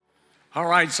All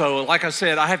right, so like I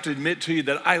said, I have to admit to you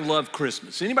that I love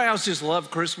Christmas. Anybody else just love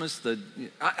Christmas?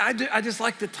 I just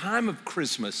like the time of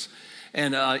Christmas,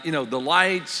 and the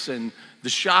lights and the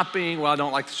shopping. Well, I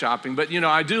don't like the shopping, but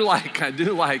I do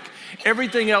like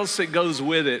everything else that goes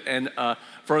with it. And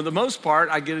for the most part,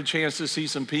 I get a chance to see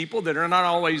some people that are not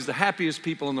always the happiest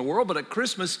people in the world, but at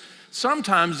Christmas,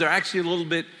 sometimes they're actually a little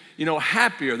bit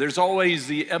happier. There's always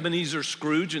the Ebenezer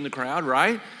Scrooge in the crowd,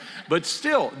 right? But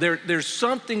still, there's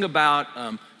something about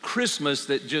Christmas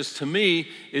that just, to me,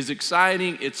 is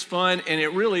exciting, it's fun, and it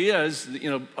really is,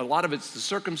 a lot of it's the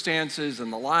circumstances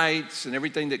and the lights and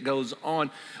everything that goes on.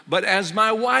 But as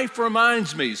my wife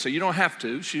reminds me, so you don't have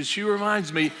to, she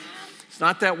reminds me, it's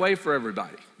not that way for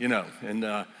everybody,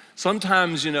 and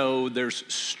sometimes, there's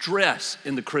stress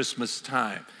in the Christmas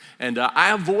time. And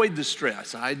I avoid the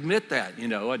stress, I admit that,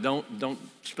 I don't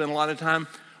spend a lot of time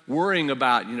worrying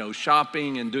about,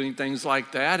 shopping and doing things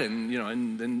like that. And,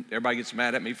 and then everybody gets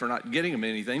mad at me for not getting them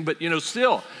anything. But,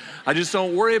 still, I just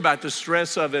don't worry about the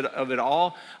stress of it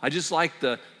all. I just like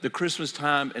the Christmas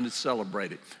time and to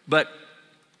celebrate it. But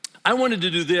I wanted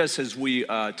to do this as we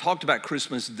talked about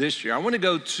Christmas this year. I want to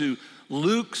go to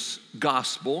Luke's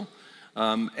gospel.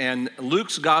 And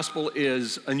Luke's gospel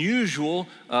is unusual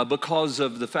because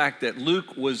of the fact that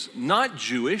Luke was not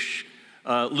Jewish.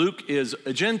 Luke is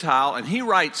a Gentile, and he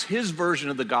writes his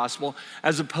version of the gospel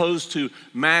as opposed to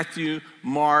Matthew,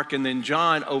 Mark, and then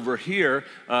John over here,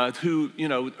 who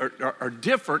are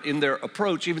different in their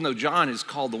approach, even though John is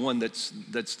called the one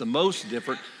that's the most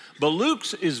different. But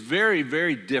Luke's is very,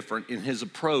 very different in his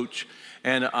approach.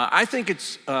 And I think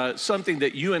it's something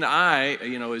that you and I,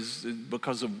 is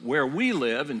because of where we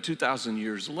live and 2,000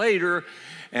 years later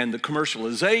and the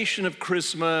commercialization of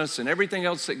Christmas and everything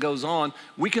else that goes on,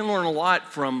 we can learn a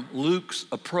lot from Luke's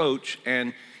approach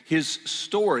and his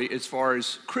story as far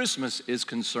as Christmas is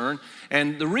concerned.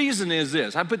 And the reason is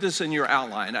this. I put this in your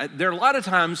outline. There are a lot of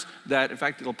times that, in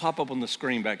fact, it'll pop up on the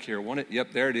screen back here.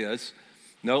 Yep, there it is.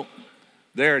 Nope.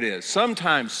 There it is.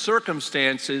 Sometimes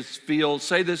circumstances feel,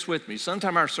 say this with me,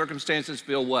 sometimes our circumstances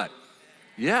feel what?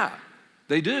 Yeah,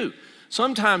 they do.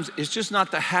 Sometimes it's just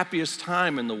not the happiest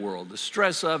time in the world. The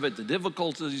stress of it, the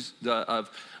difficulties of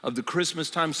the Christmas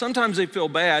time. Sometimes they feel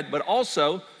bad, but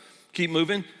also, keep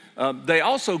moving, they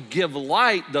also give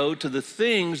light, though, to the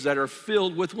things that are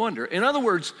filled with wonder. In other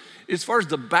words, as far as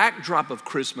the backdrop of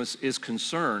Christmas is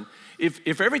concerned,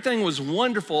 if everything was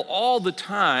wonderful all the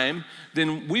time,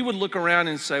 then we would look around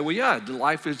and say, well, yeah,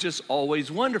 life is just always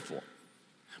wonderful.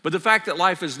 But the fact that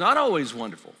life is not always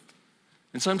wonderful,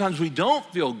 and sometimes we don't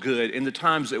feel good in the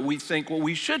times that we think, well,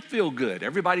 we should feel good.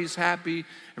 Everybody's happy,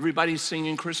 everybody's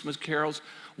singing Christmas carols.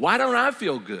 Why don't I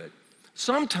feel good?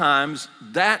 Sometimes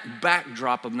that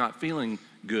backdrop of not feeling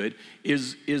good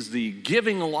is the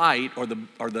giving light or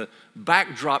the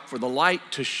backdrop for the light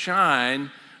to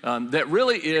shine that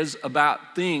really is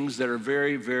about things that are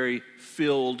very, very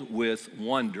filled with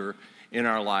wonder in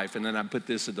our life. And then I put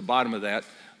this at the bottom of that.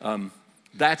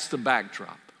 That's the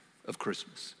backdrop of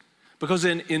Christmas. Because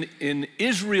in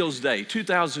Israel's day,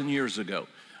 2,000 years ago,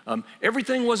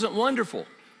 everything wasn't wonderful.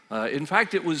 In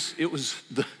fact, it was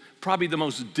probably the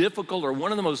most difficult or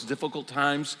one of the most difficult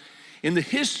times in the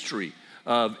history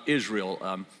of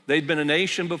Israel. They'd been a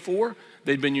nation before.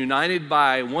 They'd been united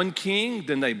by one king.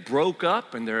 Then they broke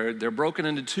up, and they're broken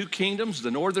into two kingdoms.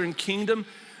 The northern kingdom,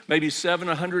 maybe 7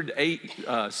 or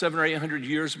 800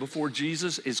 years before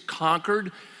Jesus, is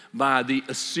conquered by the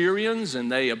Assyrians,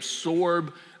 and they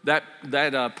absorb that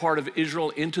part of Israel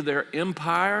into their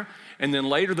empire. And then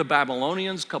later the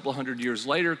Babylonians, a couple hundred years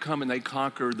later, come and they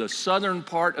conquer the southern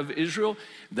part of Israel.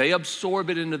 They absorb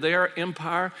it into their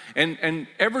empire. And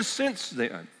ever since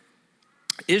then,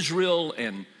 Israel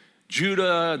and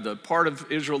Judah, the part of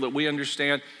Israel that we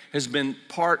understand, has been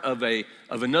part of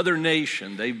another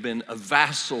nation. They've been a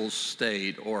vassal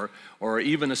state or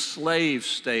even a slave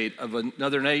state of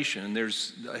another nation. And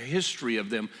there's a history of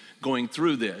them going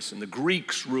through this, and the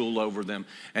Greeks rule over them.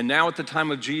 And now at the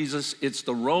time of Jesus, it's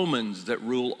the Romans that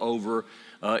rule over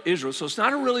Israel. So it's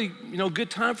not a really good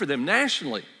time for them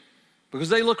nationally, because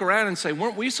they look around and say,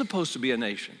 weren't we supposed to be a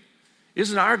nation?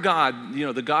 Isn't our God,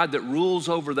 the God that rules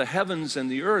over the heavens and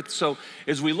the earth? So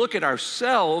as we look at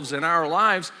ourselves and our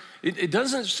lives, it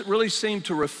doesn't really seem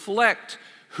to reflect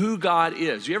who God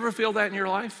is. You ever feel that in your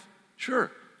life?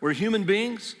 Sure. We're human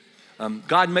beings.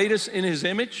 God made us in his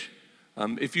image.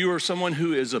 If you are someone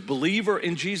who is a believer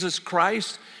in Jesus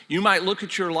Christ, you might look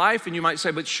at your life and you might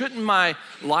say, but shouldn't my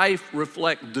life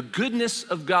reflect the goodness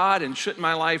of God, and shouldn't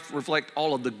my life reflect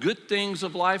all of the good things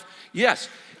of life? Yes,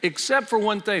 except for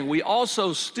one thing. We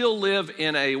also still live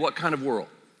in what kind of world?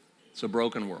 It's a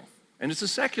broken world. And it's a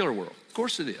secular world. Of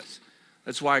course it is.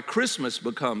 That's why Christmas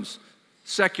becomes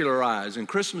secularized and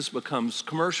Christmas becomes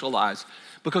commercialized,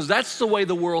 because that's the way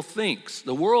the world thinks.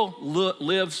 The world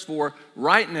lives for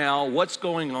right now, what's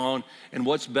going on, and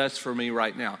what's best for me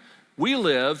right now. We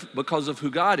live, because of who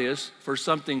God is, for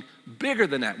something bigger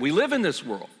than that. We live in this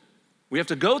world. We have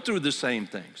to go through the same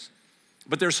things.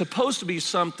 But there's supposed to be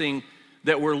something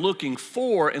that we're looking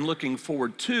for and looking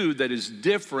forward to that is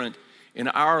different in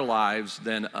our lives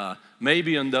than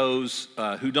maybe in those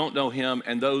who don't know Him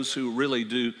and those who really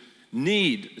do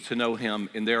need to know Him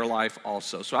in their life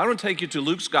also. So I want to take you to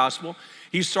Luke's gospel.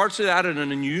 He starts it out in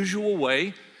an unusual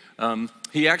way.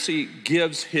 He actually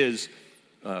gives his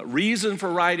reason for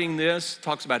writing this,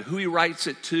 talks about who he writes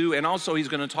it to, and also he's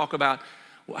going to talk about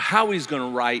how he's going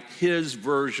to write his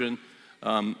version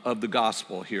of the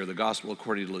gospel here, the gospel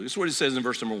according to Luke. This is what it says in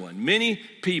verse number 1. Many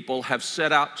people have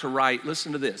set out to write,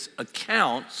 listen to this,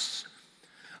 accounts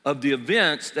of the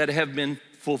events that have been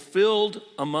fulfilled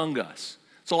among us.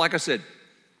 So like I said,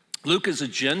 Luke is a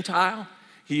Gentile.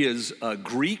 He is a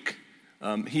Greek.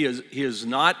 He is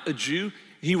not a Jew.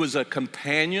 He was a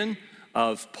companion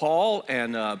of Paul,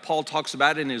 and Paul talks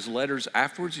about it in his letters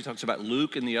afterwards. He talks about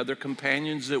Luke and the other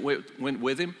companions that went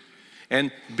with him. And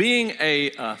being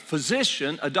a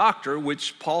physician, a doctor,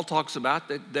 which Paul talks about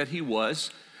that he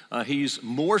was, he's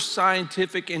more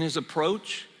scientific in his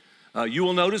approach. You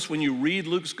will notice when you read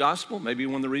Luke's gospel, maybe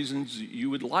one of the reasons you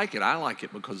would like it, I like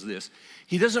it because of this,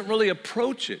 he doesn't really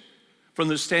approach it from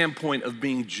the standpoint of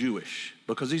being Jewish,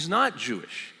 because he's not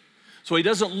Jewish. So he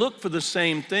doesn't look for the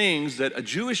same things that a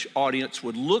Jewish audience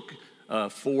would look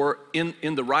for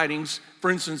in the writings. For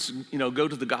instance, go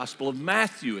to the Gospel of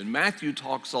Matthew, and Matthew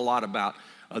talks a lot about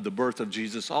the birth of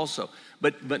Jesus also.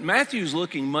 But Matthew's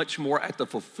looking much more at the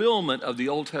fulfillment of the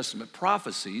Old Testament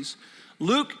prophecies.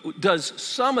 Luke does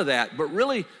some of that, but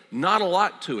really not a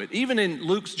lot to it. Even in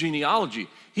Luke's genealogy,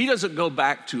 he doesn't go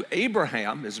back to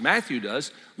Abraham as Matthew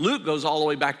does. Luke goes all the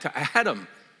way back to Adam.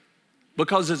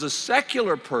 Because as a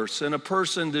secular person, a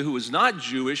person who is not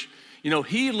Jewish,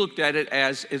 he looked at it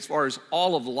as far as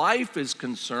all of life is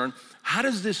concerned, how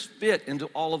does this fit into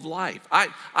all of life?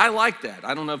 I like that.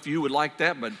 I don't know if you would like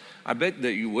that, but I bet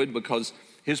that you would, because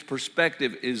his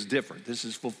perspective is different. This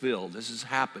is fulfilled. This has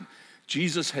happened.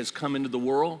 Jesus has come into the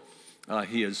world.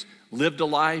 He has lived a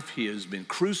life. He has been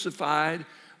crucified.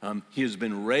 He has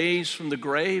been raised from the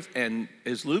grave. And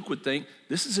as Luke would think,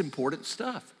 this is important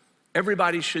stuff.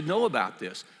 Everybody should know about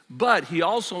this. But he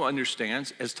also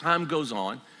understands, as time goes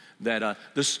on, that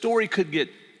the story could get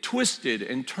twisted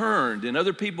and turned, and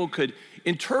other people could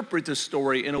interpret the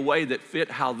story in a way that fit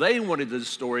how they wanted the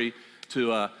story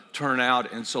to turn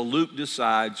out. And so Luke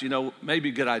decides, maybe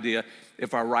a good idea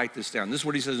if I write this down. This is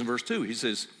what he says in verse 2. He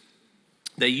says,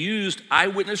 they used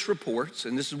eyewitness reports,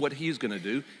 and this is what he's going to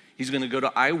do. He's going to go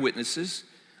to eyewitnesses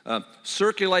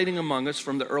circulating among us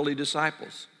from the early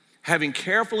disciples. Having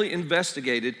carefully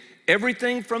investigated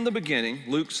everything from the beginning,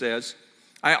 Luke says,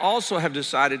 I also have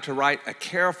decided to write a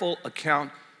careful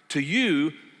account to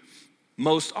you,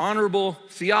 most honorable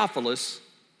Theophilus,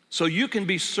 so you can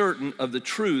be certain of the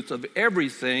truth of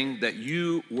everything that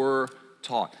you were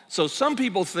taught. So some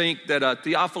people think that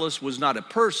Theophilus was not a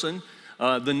person.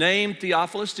 The name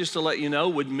Theophilus, just to let you know,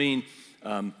 would mean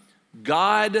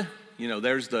God.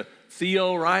 There's the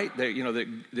Theo, right?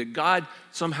 That God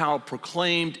somehow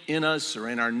proclaimed in us or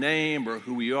in our name or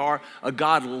who we are, a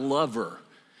God lover.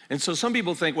 And so some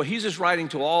people think, well, he's just writing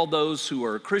to all those who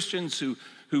are Christians who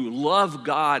love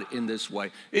God in this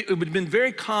way. It would have been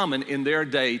very common in their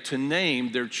day to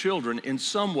name their children in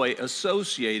some way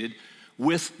associated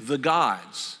with the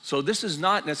gods. So this is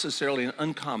not necessarily an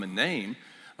uncommon name.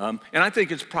 And I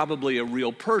think it's probably a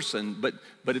real person,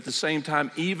 but at the same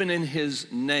time, even in his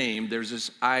name, there's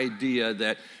this idea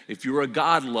that if you're a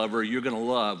God lover, you're going to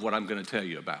love what I'm going to tell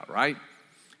you about, right?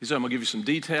 He said, I'm going to give you some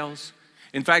details.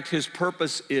 In fact, his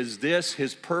purpose is this.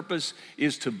 His purpose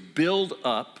is to build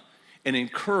up and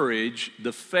encourage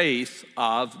the faith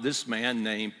of this man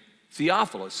named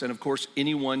Theophilus. And of course,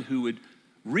 anyone who would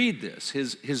read this.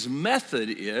 His method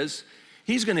is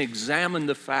he's going to examine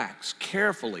the facts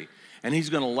carefully. And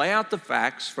he's going to lay out the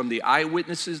facts from the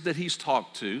eyewitnesses that he's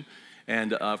talked to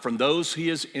and from those he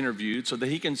has interviewed so that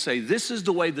he can say, this is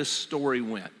the way this story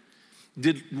went.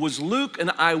 Was Luke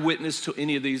an eyewitness to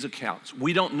any of these accounts?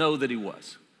 We don't know that he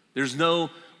was. There's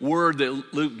no word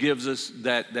that Luke gives us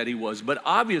that he was. But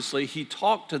obviously, he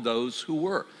talked to those who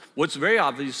were. What's very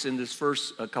obvious in this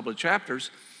first couple of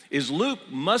chapters is Luke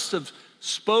must have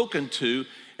spoken to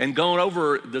and gone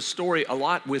over the story a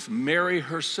lot with Mary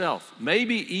herself,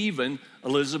 maybe even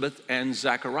Elizabeth and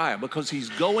Zechariah, because he's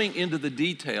going into the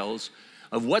details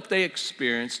of what they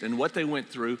experienced and what they went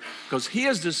through, because he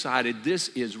has decided this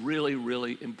is really,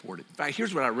 really important. In fact,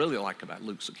 here's what I really like about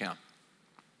Luke's account.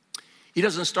 He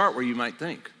doesn't start where you might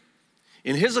think.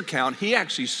 In his account, he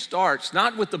actually starts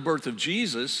not with the birth of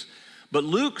Jesus, but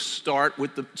Luke starts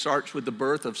with the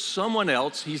birth of someone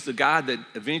else. He's the guy that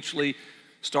eventually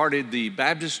started the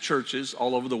Baptist churches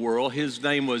all over the world. His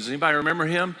name was, anybody remember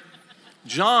him?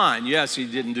 John. Yes, he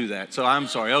didn't do that, so I'm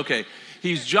sorry. Okay,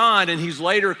 he's John, and he's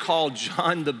later called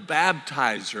John the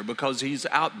Baptizer because he's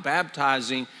out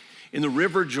baptizing in the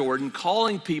River Jordan,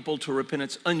 calling people to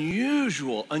repentance.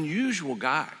 Unusual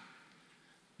guy.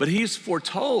 But he's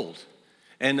foretold.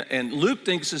 And Luke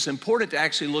thinks it's important to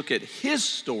actually look at his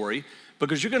story,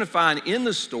 because you're going to find in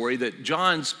the story that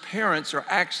John's parents are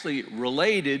actually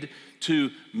related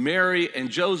to Mary and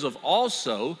Joseph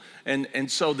also. And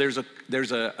so there's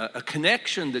a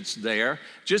connection that's there,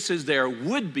 just as there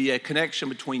would be a connection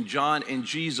between John and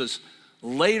Jesus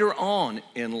later on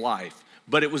in life.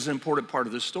 But it was an important part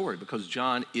of the story because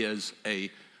John is a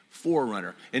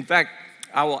forerunner. In fact,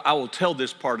 I will tell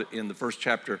this part in the first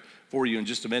chapter for you in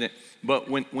just a minute. But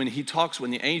when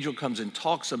the angel comes and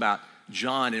talks about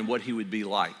John and what he would be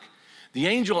like, the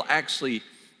angel actually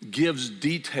gives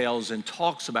details and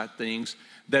talks about things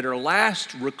that are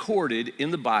last recorded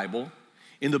in the Bible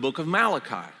in the book of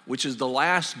Malachi, which is the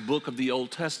last book of the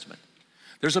Old Testament.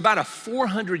 There's about a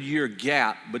 400-year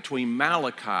gap between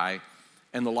Malachi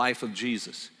and the life of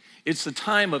Jesus. It's the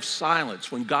time of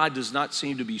silence when God does not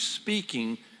seem to be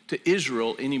speaking to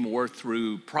Israel anymore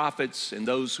through prophets and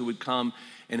those who would come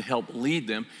and help lead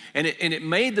them. And it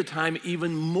made the time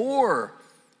even more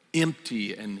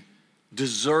empty and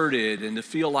deserted, and to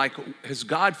feel like, has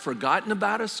God forgotten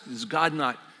about us? Does God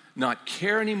not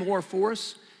care anymore for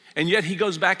us? And yet he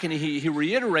goes back and he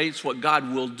reiterates what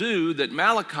God will do that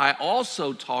Malachi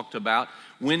also talked about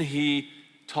when he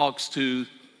talks to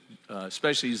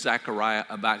especially Zechariah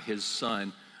about his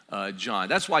son John.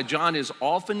 That's why John is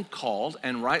often called,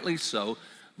 and rightly so,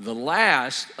 the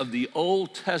last of the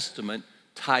Old Testament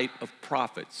type of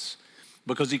prophets,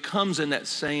 because he comes in that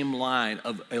same line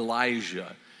of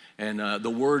Elijah and the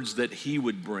words that he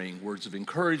would bring, words of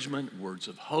encouragement, words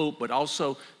of hope, but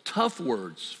also tough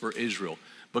words for Israel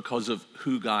because of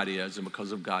who God is and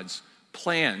because of God's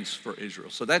plans for Israel.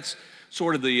 So that's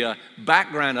sort of the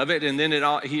background of it. And then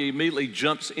he immediately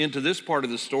jumps into this part of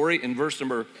the story. In verse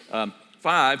number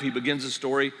 5, he begins the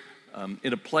story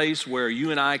in a place where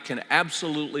you and I can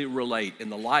absolutely relate, in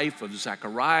the life of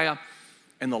Zechariah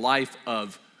and the life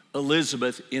of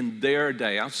Elizabeth in their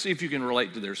day. I'll see if you can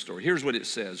relate to their story. Here's what it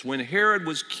says. When Herod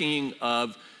was king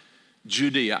of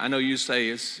Judea, I know you say,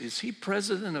 is he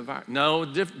president of our? No,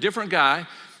 different guy.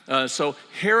 So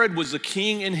Herod was the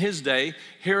king in his day.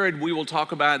 Herod, we will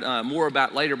talk about more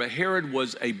about later, but Herod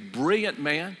was a brilliant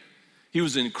man. He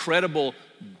was an incredible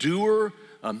doer,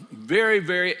 very,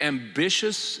 very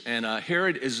ambitious, and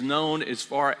Herod is known, as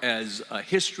far as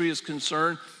history is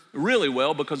concerned, really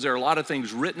well, because there are a lot of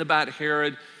things written about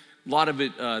Herod, a lot of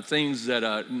it things that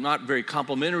are not very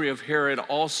complimentary of Herod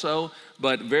also,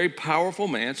 but very powerful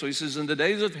man. So he says, in the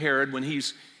days of Herod, when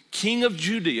he's king of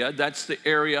Judea, that's the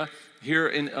area here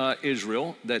in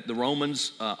Israel that the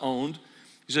Romans owned,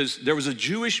 he says, there was a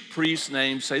Jewish priest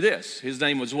named, say this, his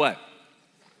name was what?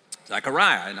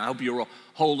 Zechariah. And I hope you'll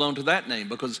hold on to that name,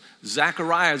 because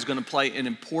Zechariah is going to play an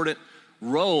important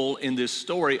role in this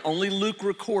story. Only Luke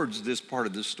records this part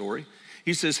of this story.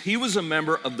 He says he was a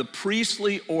member of the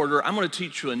priestly order. I'm going to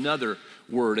teach you another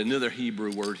word, another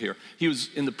Hebrew word here. He was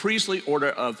in the priestly order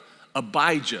of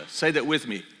Abijah. Say that with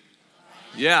me.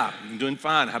 Yeah, I'm doing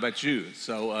fine. How about you?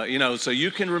 So, so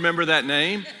you can remember that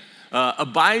name.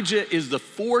 Abijah is the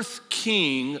fourth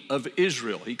king of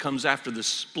Israel. He comes after the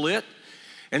split.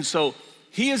 And so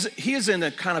he is in a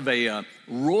kind of a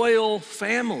royal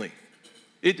family.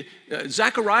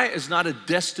 Zechariah is not a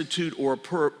destitute or a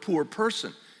poor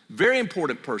person. Very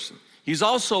important person. He's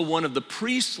also one of the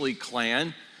priestly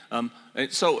clan.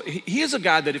 So he is a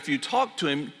guy that if you talk to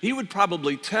him, he would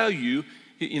probably tell you,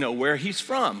 where he's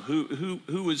from,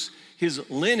 who his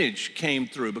lineage came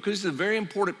through, because he's a very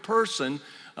important person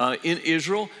in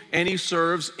Israel, and he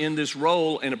serves in this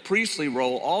role, in a priestly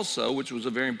role also, which was a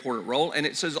very important role. And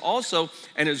it says also,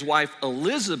 and his wife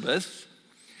Elizabeth,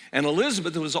 and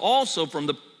Elizabeth was also from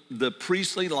the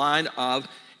priestly line of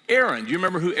Aaron. Do you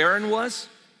remember who Aaron was?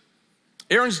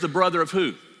 Aaron's the brother of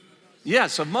who?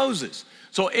 Yes, of Moses.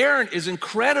 So Aaron is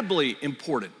incredibly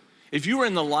important. If you were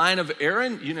in the line of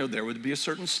Aaron, there would be a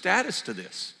certain status to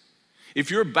this.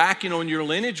 If you're back, in your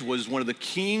lineage was one of the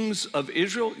kings of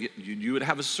Israel, you would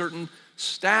have a certain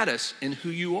status in who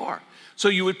you are. So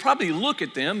you would probably look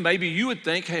at them, maybe you would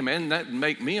think, hey man, that'd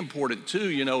make me important too,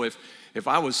 if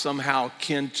I was somehow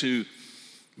kin to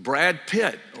Brad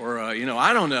Pitt or,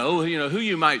 I don't know, who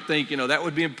you might think, that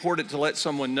would be important to let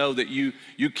someone know that you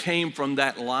came from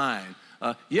that line.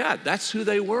 Yeah, that's who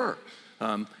they were.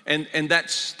 And that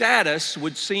status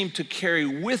would seem to carry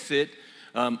with it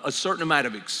a certain amount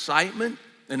of excitement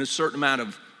and a certain amount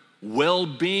of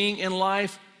well-being in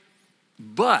life.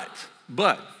 But,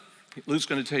 Luke's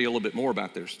going to tell you a little bit more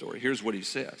about their story. Here's what he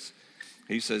says.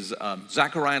 He says,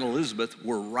 Zachariah and Elizabeth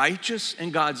were righteous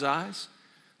in God's eyes.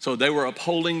 So they were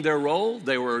upholding their role.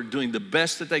 They were doing the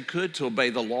best that they could to obey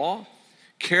the law,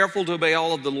 careful to obey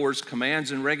all of the Lord's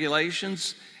commands and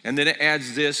regulations. And then it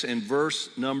adds this in verse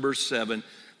number 7.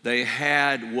 They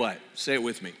had what? Say it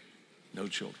with me. No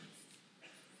children.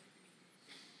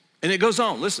 And it goes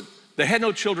on. Listen, they had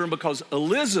no children because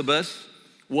Elizabeth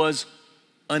was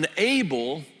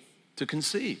unable to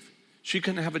conceive. She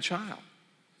couldn't have a child.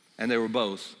 And they were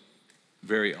both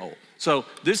very old. So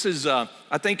this is, I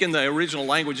think in the original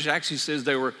language, it actually says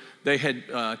they had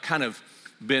kind of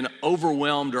been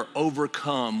overwhelmed or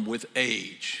overcome with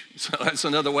age. So that's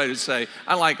another way to say,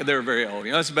 I like they're very old.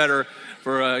 That's better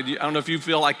for, I don't know if you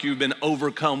feel like you've been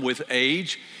overcome with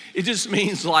age. It just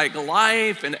means like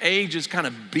life and age is kind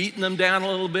of beating them down a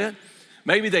little bit.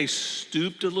 Maybe they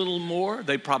stooped a little more.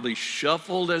 They probably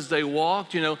shuffled as they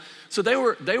walked, So they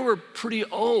were pretty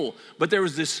old. But there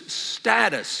was this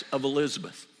status of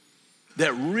Elizabeth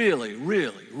that really,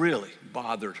 really, really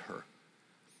bothered her.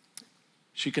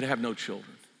 She could have no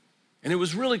children. And it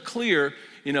was really clear,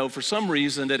 for some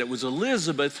reason that it was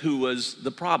Elizabeth who was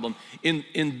the problem.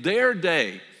 In their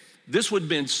day, this would have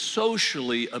been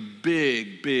socially a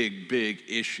big, big, big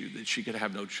issue that she could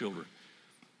have no children.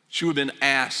 She would have been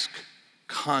asked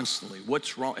constantly,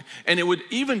 what's wrong? And it would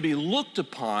even be looked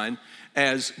upon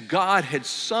as God had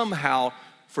somehow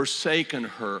forsaken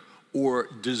her or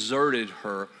deserted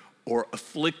her or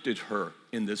afflicted her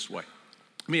in this way.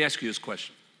 Let me ask you this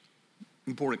question,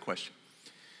 important question.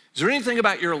 Is there anything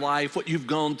about your life, what you've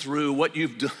gone through, what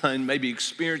you've done, maybe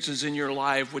experiences in your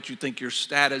life, what you think your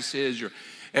status is, your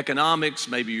economics,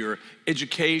 maybe your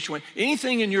education,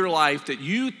 anything in your life that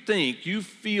you think, you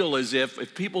feel as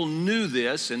if people knew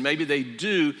this, and maybe they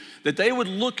do, that they would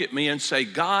look at me and say,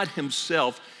 God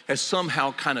himself has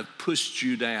somehow kind of pushed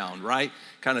you down, right?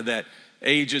 Kind of that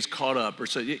age is caught up or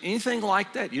so. Anything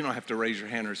like that? You don't have to raise your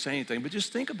hand or say anything, but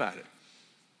just think about it.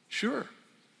 Sure.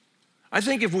 I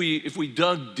think if we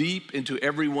dug deep into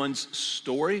everyone's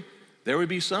story, there would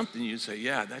be something you'd say,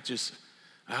 yeah,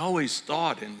 I always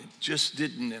thought and it just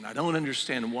didn't, and I don't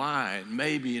understand why, and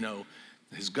maybe,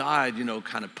 is God,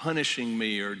 kind of punishing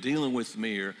me or dealing with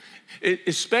me, or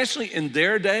especially in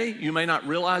their day, you may not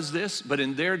realize this, but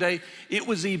in their day, it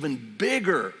was even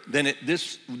bigger than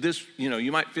this,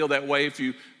 you might feel that way if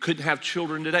you couldn't have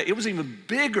children today. It was even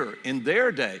bigger in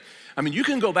their day. I mean, you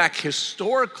can go back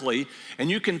historically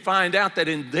and you can find out that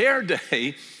in their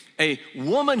day, a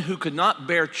woman who could not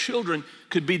bear children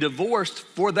could be divorced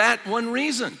for that one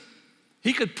reason.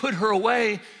 He could put her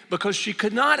away because she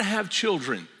could not have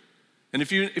children. And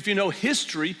if you know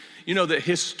history, you know that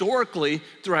historically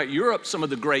throughout Europe, some of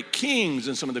the great kings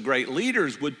and some of the great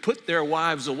leaders would put their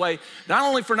wives away, not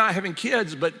only for not having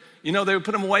kids, but they would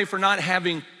put them away for not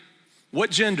having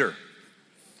what gender?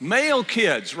 Male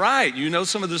kids, right? You know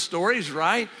some of the stories,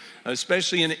 right?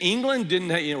 Especially in England,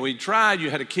 we tried, you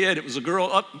had a kid, it was a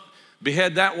girl,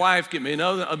 behead that wife, get me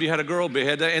another, you had a girl,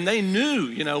 behead that. And they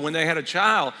knew, when they had a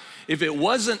child, if it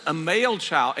wasn't a male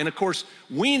child, and of course,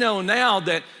 we know now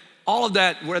that all of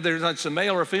that, whether it's a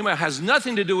male or a female, has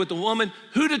nothing to do with the woman.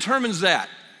 Who determines that?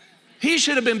 He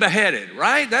should have been beheaded,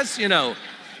 right? That's,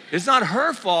 it's not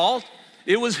her fault.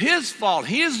 It was his fault.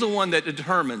 He is the one that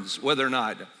determines whether or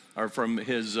not, or from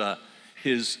his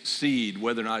seed,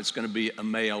 whether or not it's going to be a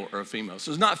male or a female.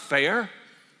 So it's not fair.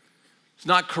 It's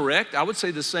not correct. I would say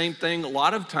the same thing a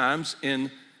lot of times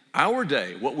in our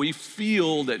day. What we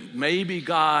feel that maybe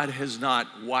God has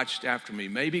not watched after me.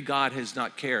 Maybe God has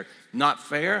not cared. Not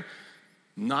fair,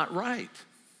 not right.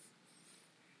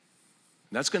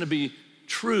 That's going to be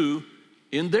true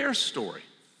in their story.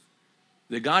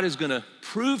 That God is going to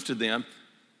prove to them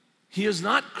he has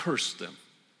not cursed them.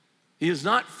 He has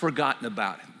not forgotten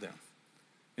about them.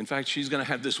 In fact, she's going to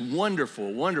have this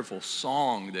wonderful, wonderful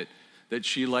song that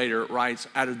she later writes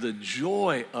out of the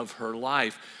joy of her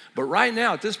life. But right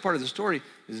now, at this part of the story,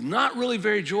 is not really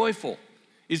very joyful.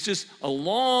 It's just a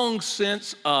long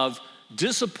sense of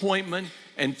disappointment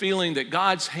and feeling that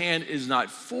God's hand is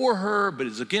not for her, but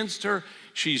is against her.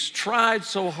 She's tried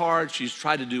so hard. She's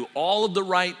tried to do all of the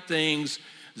right things,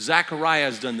 Zechariah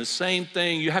has done the same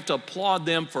thing. You have to applaud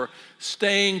them for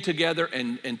staying together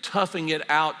and toughing it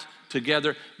out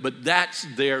together, but that's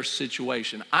their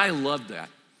situation. I love that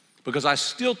because I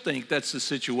still think that's the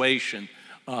situation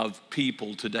of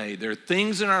people today. There are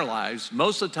things in our lives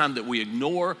most of the time that we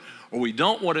ignore or we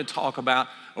don't want to talk about,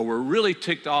 or we're really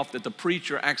ticked off that the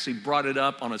preacher actually brought it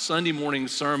up on a Sunday morning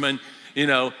sermon,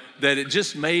 that it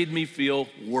just made me feel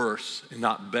worse and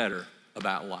not better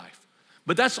about life.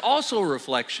 But that's also a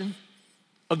reflection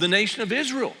of the nation of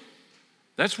Israel.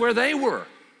 That's where they were.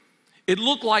 It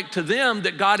looked like to them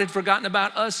that God had forgotten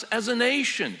about us as a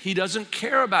nation. He doesn't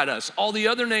care about us. All the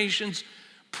other nations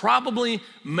probably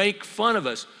make fun of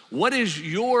us. What is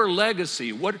your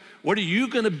legacy? What are you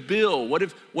going to build?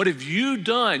 What have you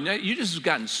done? You just have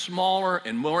gotten smaller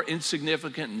and more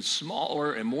insignificant and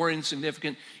smaller and more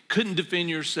insignificant. Couldn't defend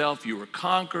yourself. You were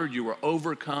conquered. You were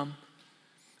overcome.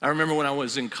 I remember when I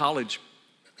was in college,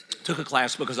 took a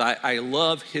class because I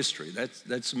love history.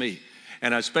 That's me.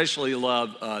 And I especially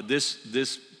love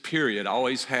this period. I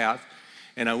always have.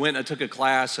 And I went and I took a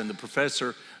class, and the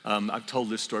professor, I've told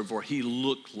this story before, he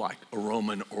looked like a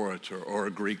Roman orator or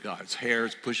a Greek god. His hair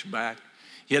is pushed back.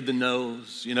 He had the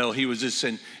nose, he was just,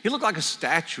 and he looked like a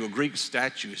statue, a Greek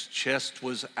statue. His chest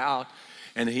was out,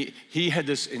 and he had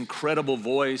this incredible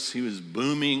voice. He was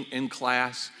booming in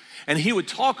class. And he would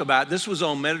talk about, this was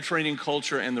on Mediterranean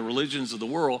culture and the religions of the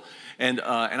world, and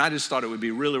I just thought it would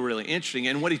be really, really interesting.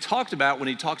 And what he talked about, when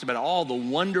he talked about all the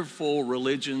wonderful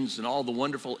religions and all the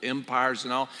wonderful empires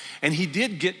and all, and he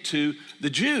did get to the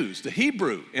Jews, the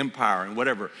Hebrew empire and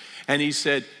whatever, and he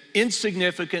said,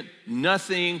 insignificant,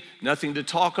 nothing to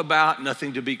talk about,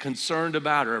 nothing to be concerned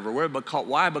about or everywhere.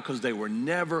 Why? Because they were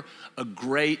never a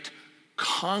great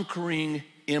conquering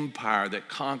empire that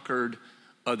conquered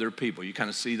other people. You kind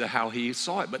of see how he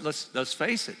saw it, but let's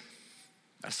face it.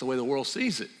 That's the way the world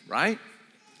sees it, right?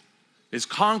 As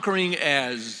conquering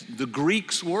as the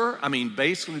Greeks were,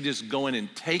 basically just going and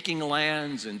taking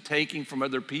lands and taking from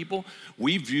other people,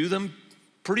 we view them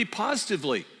pretty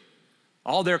positively.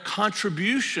 All their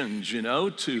contributions,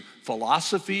 to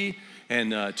philosophy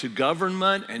and to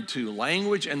government and to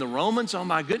language. And the Romans, oh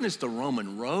my goodness, the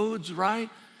Roman roads,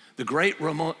 right? The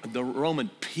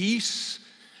Roman peace.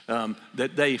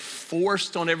 That they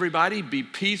forced on everybody, be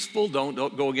peaceful, don't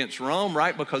go against Rome,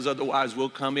 right? Because otherwise we'll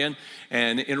come in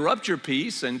and interrupt your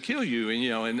peace and kill you,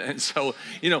 and so,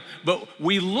 but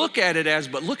we look at it as,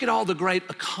 but look at all the great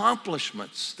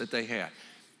accomplishments that they had.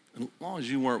 As long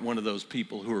as you weren't one of those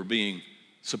people who are being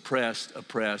suppressed,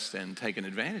 oppressed, and taken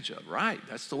advantage of, right?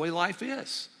 That's the way life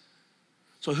is.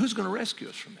 So who's gonna rescue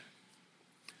us from that?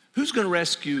 Who's gonna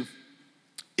rescue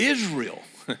Israel?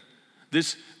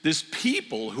 This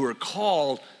people who are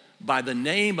called by the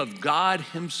name of God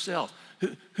himself.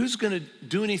 Who's going to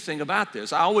do anything about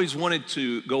this? I always wanted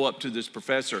to go up to this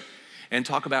professor and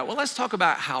talk about, let's talk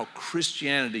about how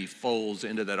Christianity folds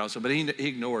into that also. But he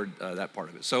ignored that part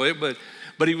of it.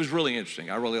 But he was really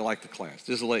interesting. I really liked the class,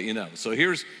 just to let you know. So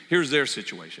here's their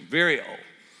situation. Very old,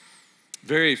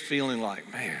 very feeling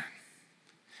like, man.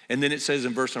 And then it says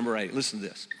in verse number 8, listen to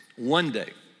this. One day,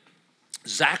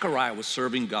 Zechariah was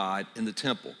serving God in the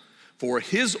temple, for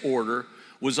his order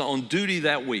was on duty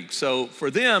that week. So for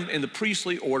them, in the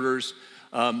priestly orders,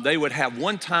 they would have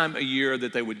one time a year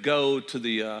that they would go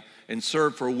to and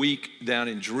serve for a week down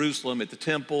in Jerusalem at the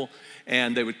temple,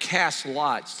 and they would cast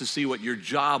lots to see what your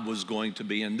job was going to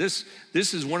be. And this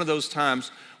is one of those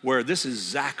times where this is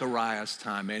Zechariah's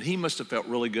time, man. He must have felt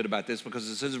really good about this, because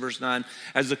it says in verse 9,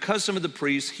 as the custom of the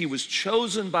priests, he was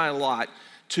chosen by lot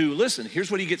to, listen,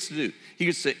 here's what he gets to do. He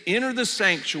gets to enter the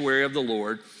sanctuary of the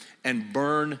Lord and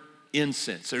burn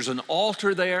incense. There's an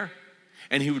altar there,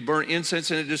 and he would burn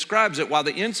incense, and it describes it. While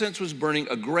the incense was burning,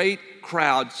 a great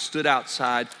crowd stood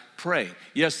outside praying.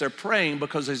 Yes, they're praying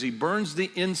because as he burns the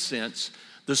incense,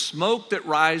 the smoke that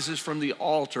rises from the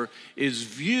altar is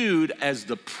viewed as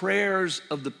the prayers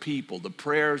of the people, the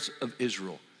prayers of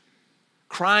Israel,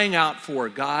 crying out for,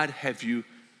 God, have you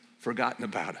forgotten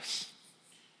about us?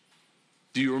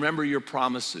 Do you remember your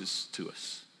promises to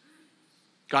us?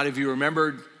 God, have you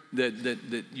remembered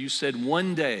that you said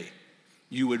one day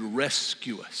you would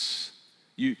rescue us?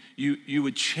 You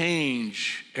would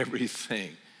change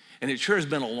everything. And it sure has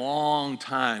been a long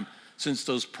time since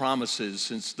those promises,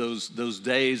 since those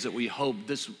days that we hoped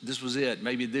this was it,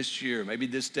 maybe this year, maybe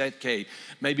this decade,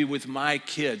 maybe with my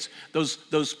kids.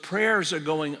 Those prayers are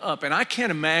going up. And I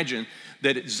can't imagine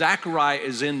that Zechariah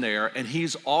is in there and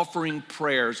he's offering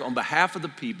prayers on behalf of the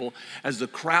people as the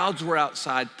crowds were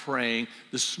outside praying.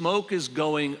 The smoke is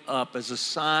going up as a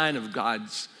sign of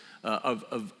God's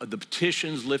of the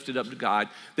petitions lifted up to God,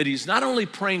 that he's not only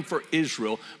praying for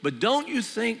Israel, but don't you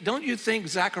think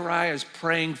Zechariah is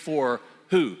praying for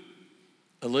who?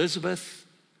 Elizabeth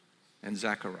and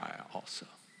Zechariah also.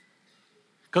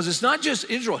 Because it's not just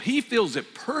Israel. He feels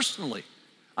it personally.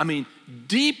 I mean,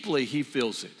 deeply he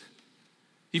feels it.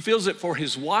 He feels it for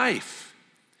his wife.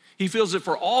 He feels it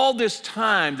for all this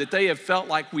time that they have felt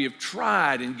like we have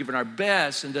tried and given our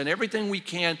best and done everything we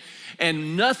can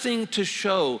and nothing to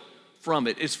show from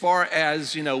it as far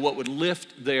as, what would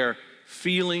lift their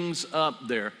feelings up,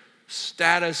 their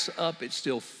status up. It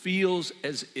still feels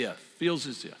as if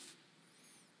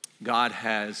God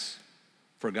has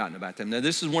forgotten about them. Now,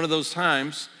 this is one of those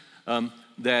times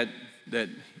that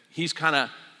he's kind of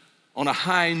on a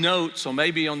high note, so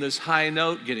maybe on this high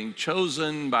note, getting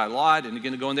chosen by Lot and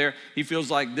going to go in there, he feels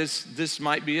like this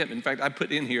might be it. In fact, I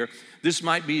put in here, this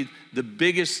might be the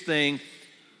biggest thing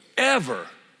ever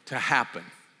to happen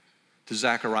to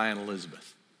Zechariah and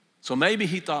Elizabeth. So maybe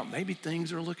he thought, maybe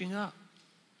things are looking up.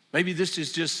 Maybe this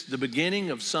is just the beginning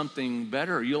of something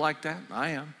better. Are you like that?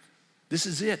 I am. This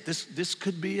is it. This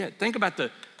could be it. Think about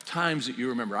the times that you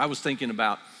remember. I was thinking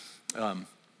about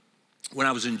when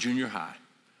I was in junior high.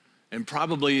 And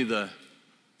probably the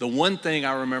one thing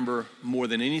I remember more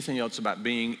than anything else about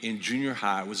being in junior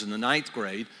high was in the 9th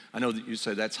grade. I know that you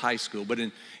say that's high school, but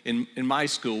in my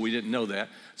school, we didn't know that.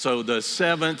 So the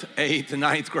 7th, 8th, and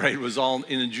 9th grade was all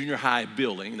in a junior high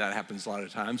building. That happens a lot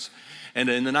of times. And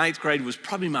in the 9th grade was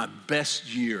probably my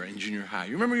best year in junior high.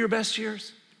 You remember your best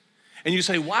years? And you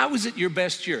say, why was it your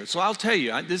best year? So I'll tell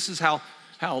you, this is how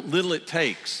little it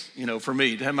takes, for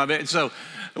me to have my best. So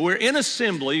we're in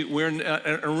assembly. We're in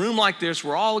a room like this.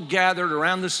 We're all gathered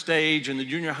around the stage in the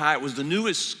junior high. It was the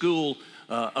newest school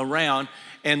around.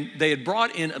 And they had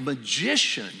brought in a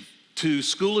magician to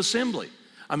school assembly.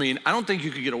 I mean, I don't think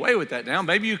you could get away with that now.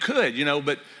 Maybe you could,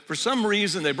 but for some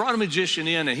reason they brought a magician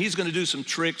in and he's going to do some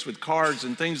tricks with cards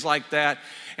and things like that.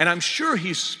 And I'm sure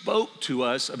he spoke to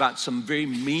us about some very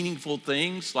meaningful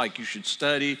things, like you should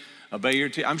study, obey your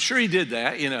teacher. I'm sure he did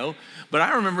that, but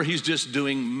I remember he's just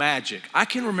doing magic. I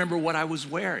can remember what I was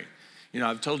wearing.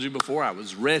 I've told you before, I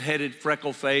was redheaded,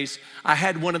 freckle face. I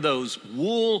had one of those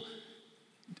wool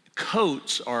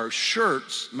coats or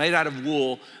shirts made out of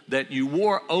wool that you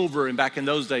wore over, and back in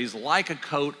those days, like a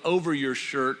coat over your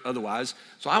shirt otherwise.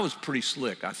 So I was pretty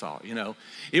slick, I thought,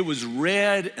 It was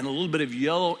red and a little bit of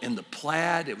yellow in the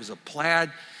plaid. It was a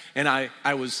plaid. And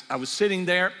I was sitting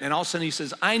there, and all of a sudden he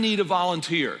says, I need a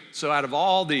volunteer. So out of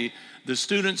all the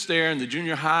students there in the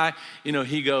junior high,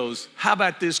 he goes, how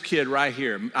about this kid right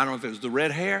here? I don't know if it was the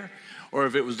red hair or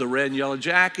if it was the red and yellow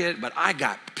jacket, but I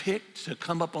got picked to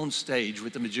come up on stage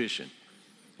with the magician.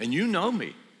 And you know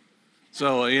me.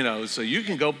 So, so you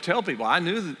can go tell people, I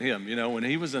knew him, when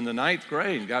he was in the 9th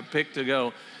grade and got picked to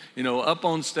go, up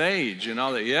on stage and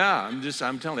all that. Yeah,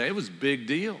 I'm telling you, it was a big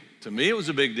deal. To me, it was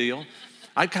a big deal.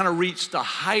 I kind of reached the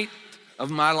height of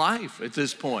my life at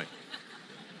this point.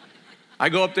 I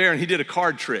go up there and he did a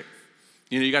card trick.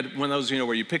 You got one of those,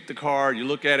 where you pick the card, you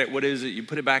look at it, what is it? You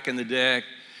put it back in the deck,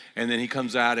 and then he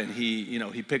comes out and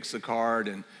he picks the card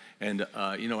and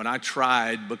I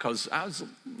tried because I was,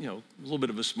 a little bit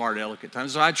of a smart aleck at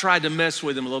times. So I tried to mess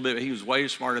with him a little bit, but he was way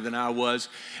smarter than I was.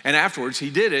 And afterwards, he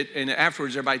did it, and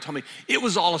afterwards everybody told me, it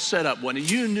was all a setup, wasn't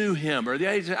it? You knew him.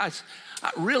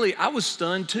 I was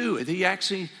stunned too. He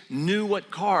actually knew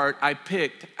what card I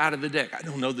picked out of the deck. I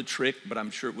don't know the trick, but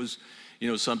I'm sure it was,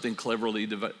 something cleverly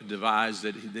devised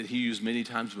that he used many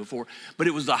times before. But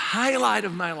it was the highlight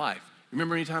of my life.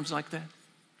 Remember any times like that?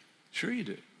 Sure you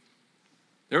do.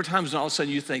 There are times when all of a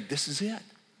sudden you think, this is it.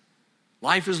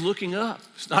 Life is looking up.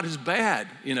 It's not as bad,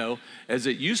 as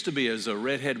it used to be as a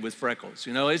redhead with freckles.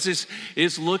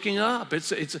 It's looking up.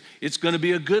 It's going to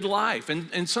be a good life.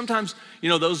 And sometimes,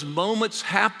 those moments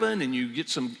happen and you get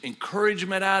some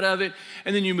encouragement out of it,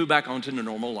 and then you move back onto the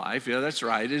normal life. Yeah, that's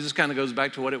right. It just kind of goes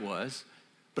back to what it was.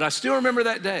 But I still remember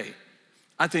that day.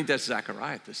 I think that's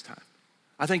Zechariah at this time.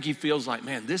 I think he feels like,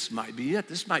 man, this might be it.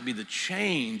 This might be the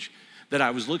change that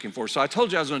I was looking for. So I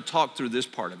told you I was going to talk through this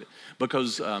part of it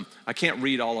because I can't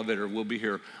read all of it or we'll be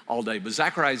here all day. But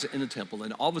Zechariah's in the temple,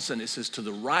 and all of a sudden it says, to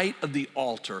the right of the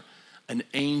altar, an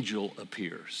angel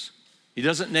appears. He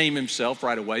doesn't name himself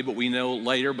right away, but we know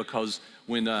later because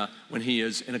when he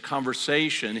is in a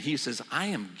conversation, he says, I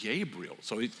am Gabriel.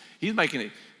 So he's making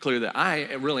it clear that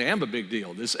I really am a big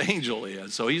deal. This angel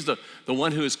is. So he's the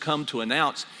one who has come to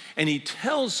announce. And he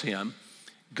tells him,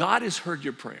 God has heard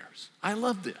your prayers. I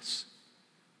love this.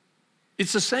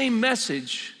 It's the same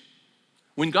message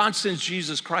when God sends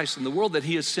Jesus Christ in the world that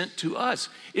he has sent to us.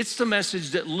 It's the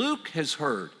message that Luke has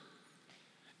heard.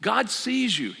 God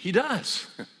sees you. He does.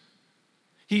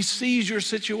 He sees your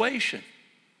situation.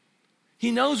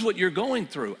 He knows what you're going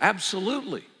through,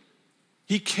 absolutely.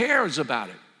 He cares about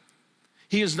it.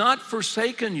 He has not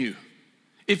forsaken you.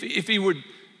 If he would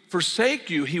forsake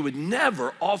you, he would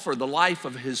never offer the life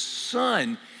of his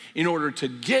son in order to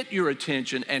get your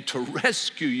attention and to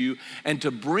rescue you and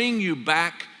to bring you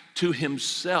back to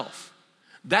himself.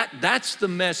 That's the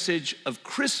message of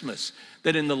Christmas,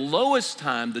 that in the lowest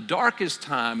time, the darkest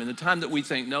time, in the time that we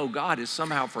think, no, God has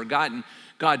somehow forgotten,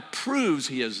 God proves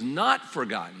he has not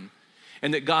forgotten,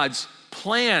 and that God's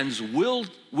plans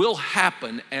will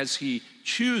happen as he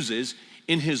chooses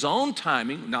in his own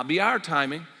timing, not be our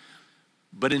timing,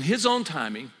 but in his own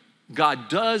timing. God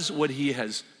does what he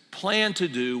has planned to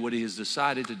do, what he has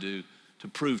decided to do, to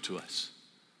prove to us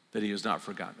that he has not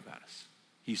forgotten about us.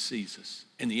 He sees us.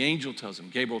 And the angel tells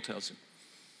him, Gabriel tells him,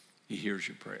 he hears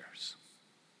your prayers.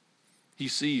 He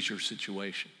sees your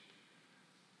situation.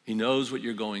 He knows what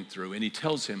you're going through. And he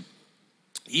tells him,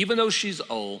 even though she's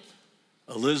old,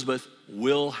 Elizabeth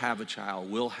will have a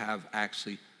child, will have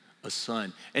actually a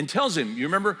son. And tells him, you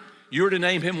remember, you're to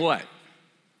name him what?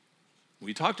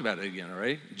 We talked about it again, all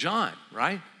right? John,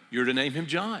 right? You're to name him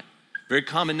John. Very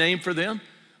common name for them,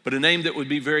 but a name that would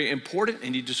be very important.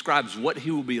 And he describes what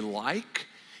he will be like.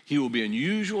 He will be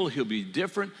unusual, he'll be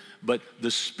different, but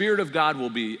the Spirit of God will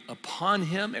be upon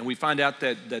him. And we find out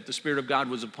that the Spirit of God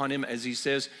was upon him, as he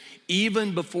says,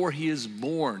 even before he is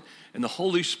born. And the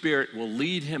Holy Spirit will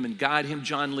lead him and guide him.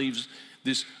 John leaves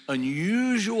this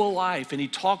unusual life, and he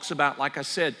talks about, like I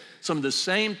said, some of the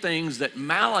same things that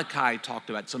Malachi talked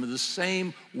about, some of the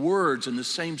same words and the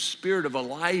same spirit of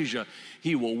Elijah.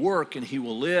 He will work and he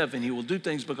will live and he will do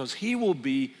things because he will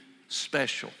be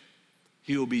special.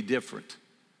 He will be different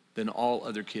than all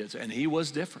other kids. And he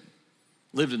was different.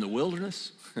 Lived in the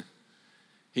wilderness.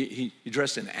 he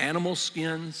dressed in animal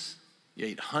skins. He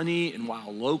ate honey and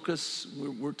wild locusts,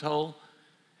 we're told.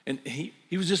 And he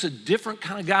was just a different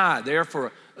kind of guy there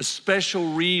for a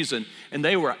special reason. And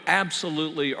they were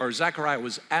absolutely, or Zechariah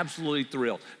was absolutely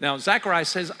thrilled. Now, Zechariah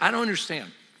says, I don't understand.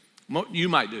 You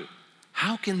might do.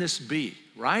 How can this be,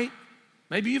 right?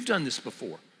 Maybe you've done this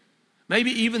before.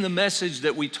 Maybe even the message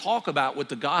that we talk about with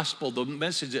the gospel, the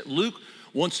message that Luke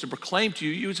wants to proclaim to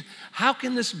you, how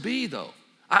can this be though?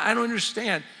 I don't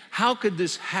understand. How could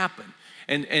this happen?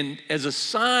 And as a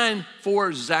sign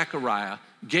for Zechariah,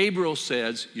 Gabriel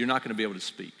says, you're not gonna be able to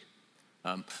speak.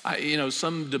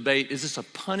 Some debate, is this a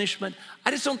punishment?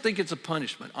 I just don't think it's a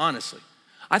punishment, honestly.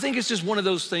 I think it's just one of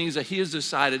those things that he has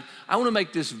decided, I wanna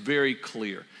make this very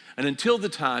clear. And until the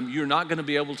time, you're not gonna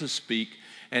be able to speak.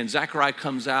 And Zechariah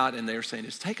comes out and they're saying,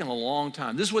 it's taken a long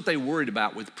time. This is what they worried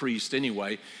about with priests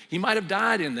anyway. He might have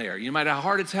died in there. You might have a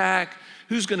heart attack.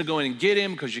 Who's gonna go in and get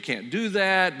him? Because you can't do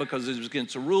that because it was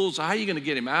against the rules. So how are you gonna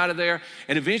get him out of there?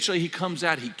 And eventually he comes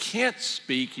out, he can't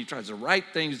speak. He tries to write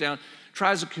things down,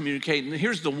 tries to communicate. And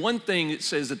here's the one thing it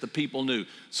says that the people knew.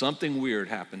 Something weird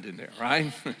happened in there,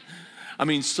 right? I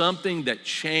mean, something that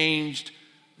changed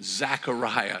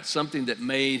Zechariah, something that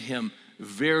made him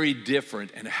very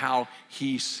different in how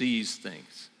he sees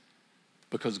things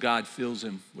because God fills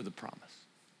him with a promise.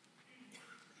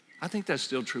 I think that's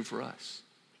still true for us.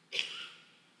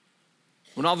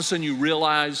 When all of a sudden you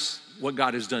realize what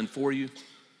God has done for you,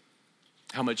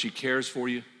 how much he cares for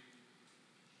you,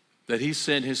 that he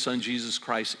sent his son Jesus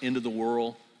Christ into the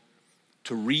world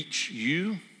to reach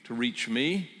you, to reach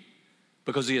me,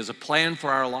 because he has a plan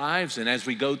for our lives. And as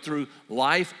we go through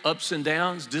life, ups and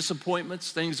downs,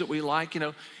 disappointments, things that we like,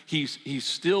 he's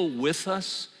still with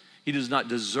us. He does not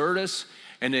desert us.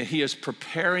 And that he is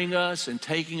preparing us and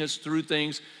taking us through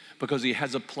things because he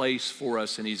has a place for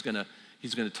us, and he's gonna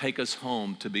take us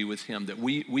home to be with him, that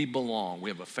we belong.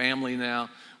 We have a family now.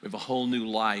 We have a whole new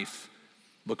life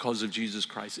because of Jesus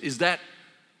Christ. Is that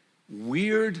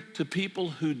weird to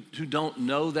people who don't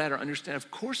know that or understand? Of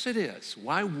course it is.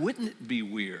 Why wouldn't it be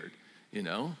weird,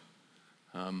 I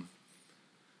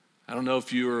don't know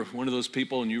if you were one of those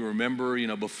people and you remember,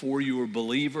 before you were a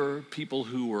believer, people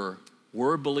who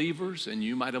were believers, and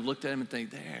you might have looked at them and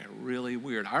think, they're really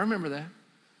weird. I remember that.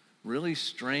 Really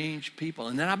strange people.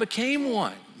 And then I became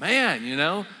one.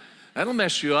 Man, that'll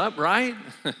mess you up, right?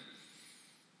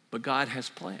 But God has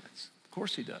plans. Of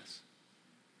course he does.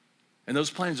 And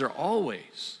those plans are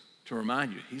always to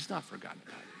remind you, he's not forgotten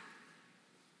about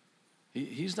you.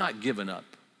 He's not given up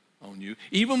on you.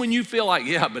 Even when you feel like,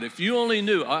 yeah, but if you only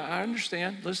knew, I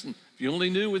understand. Listen, if you only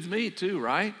knew with me too,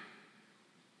 right?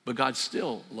 But God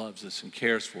still loves us and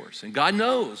cares for us. And God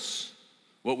knows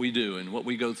what we do and what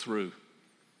we go through.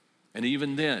 And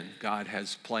even then, God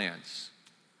has plans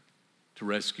to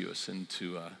rescue us and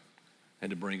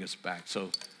to bring us back.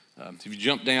 So If you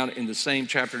jump down in the same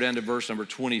chapter down to verse number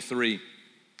 23,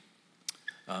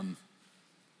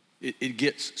 it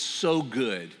gets so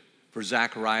good for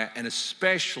Zechariah, and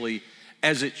especially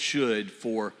as it should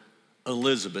for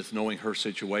Elizabeth, knowing her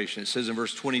situation. It says in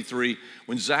verse 23,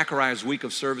 when Zechariah's week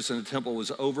of service in the temple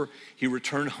was over, he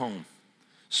returned home.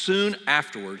 Soon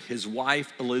afterward, his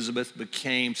wife Elizabeth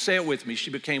became, say it with me, she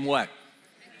became what?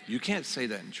 You can't say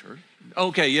that in church.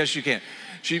 Okay, yes you can.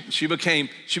 She became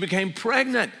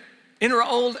pregnant in her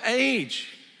old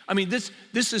age. I mean, this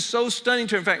is so stunning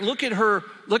to her. In fact, look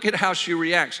at how she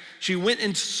reacts. She went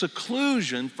into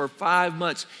seclusion for 5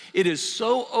 months. It has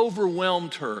so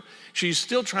overwhelmed her. She's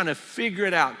still trying to figure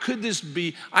it out. Could this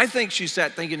be, I think she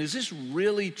sat thinking, is this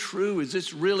really true? Is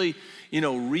this really,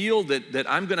 real that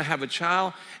I'm gonna have a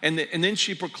child? And then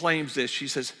she proclaims this. She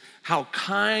says, how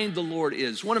kind the Lord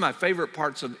is. One of my favorite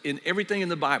parts in everything in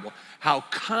the Bible, how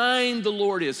kind the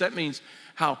Lord is. That means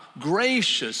how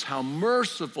gracious, how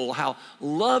merciful, how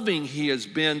loving he has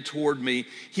been toward me.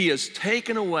 He has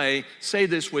taken away, say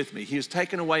this with me, he has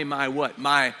taken away my what?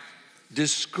 My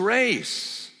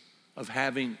disgrace of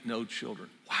having no children.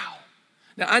 Wow.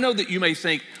 Now, I know that you may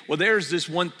think, well, there's this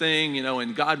one thing,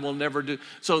 and God will never do.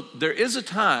 So there is a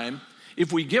time,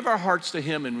 if we give our hearts to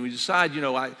him and we decide,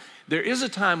 there is a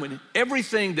time when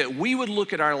everything that we would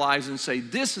look at our lives and say,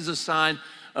 this is a sign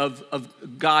of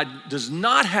God does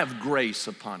not have grace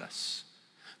upon us,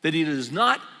 that he does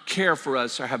not care for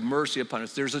us or have mercy upon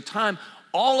us. There's a time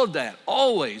all of that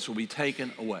always will be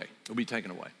taken away. Will be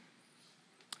taken away.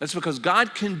 That's because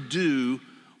God can do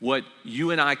what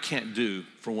you and I can't do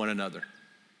for one another.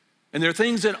 And there are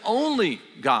things that only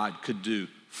God could do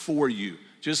for you,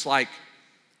 just like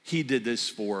he did this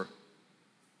for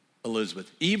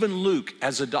Elizabeth. Even Luke,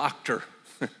 as a doctor,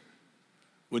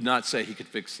 would not say he could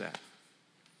fix that.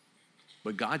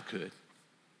 But God could.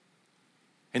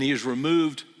 And he has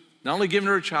removed, not only given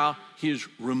her a child, he has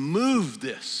removed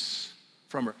this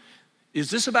from her. Is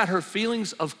this about her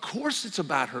feelings? Of course it's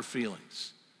about her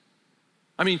feelings.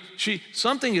 I mean,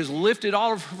 something is lifted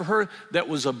off of her that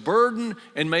was a burden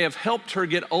and may have helped her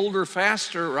get older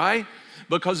faster, right?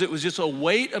 Because it was just a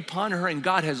weight upon her, and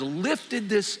God has lifted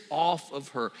this off of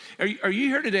her. Are you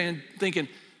here today and thinking,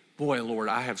 boy, Lord,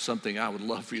 I have something I would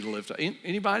love for you to lift up?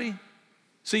 Anybody?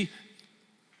 See,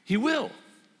 he will.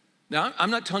 Now,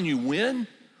 I'm not telling you when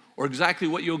or exactly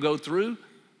what you'll go through,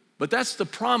 but that's the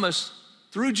promise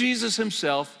through Jesus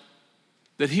himself,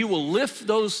 that he will lift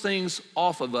those things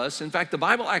off of us. In fact, the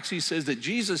Bible actually says that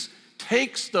Jesus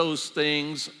takes those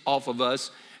things off of us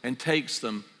and takes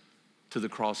them to the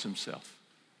cross himself.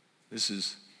 This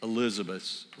is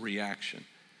Elizabeth's reaction.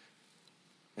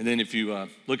 And then if you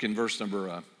look in verse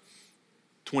number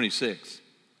 26,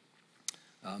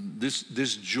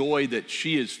 this joy that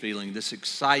she is feeling, this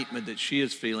excitement that she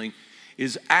is feeling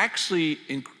is actually,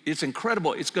 it's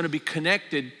incredible. It's going to be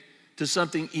connected to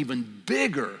something even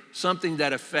bigger, something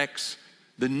that affects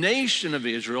the nation of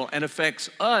Israel and affects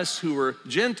us who are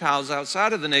Gentiles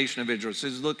outside of the nation of Israel. It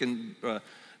says, look in verse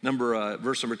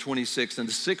number 26, in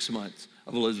the 6 months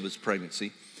of Elizabeth's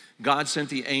pregnancy, God sent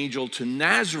the angel to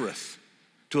Nazareth,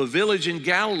 to a village in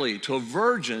Galilee, to a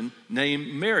virgin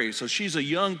named Mary. So she's a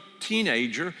young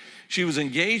teenager. She was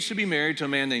engaged to be married to a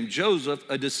man named Joseph,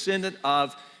 a descendant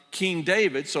of King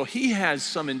David. So he has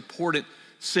some important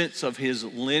sense of his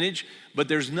lineage, but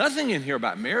there's nothing in here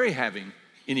about Mary having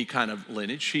any kind of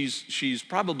lineage. She's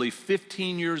probably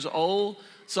 15 years old,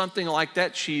 something like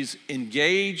that. She's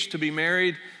engaged to be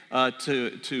married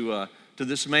to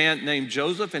this man named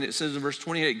Joseph, and it says in verse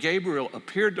 28, Gabriel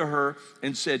appeared to her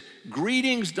and said,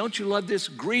 greetings, don't you love this?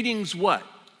 Greetings what?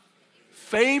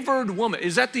 Favored woman.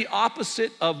 Is that the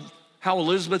opposite of how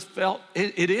Elizabeth felt?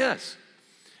 It is.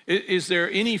 Is there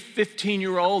any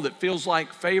 15-year-old that feels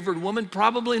like favored woman?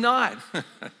 Probably not.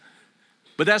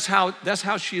 But that's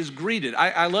how she is greeted.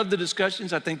 I love the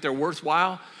discussions. I think they're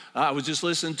worthwhile. I was just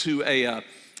listening to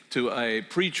a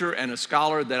preacher and a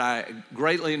scholar that I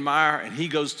greatly admire, and he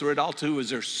goes through it all too. Is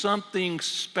there something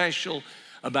special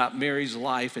about Mary's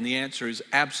life? And the answer is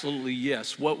absolutely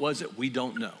yes. What was it? We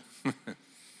don't know.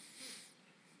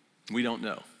 We don't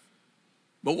know.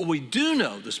 But what we do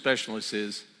know, the specialist,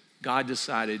 is God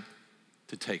decided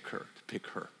to take her, to pick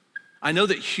her. I know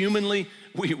that humanly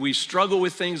we struggle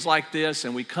with things like this,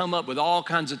 and we come up with all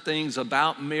kinds of things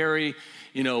about Mary,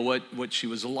 what she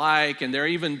was like, and there are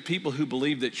even people who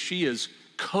believe that she is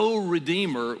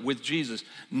co-redeemer with Jesus.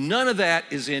 None of that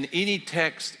is in any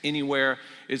text anywhere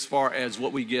as far as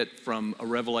what we get from a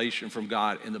revelation from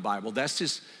God in the Bible. That's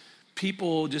just,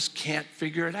 people just can't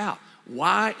figure it out.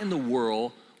 Why in the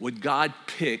world would God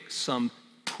pick some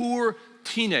poor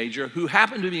teenager who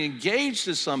happened to be engaged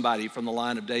to somebody from the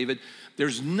line of David.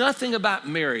 There's nothing about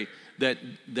Mary that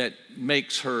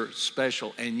makes her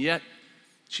special, and yet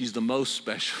she's the most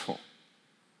special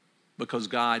because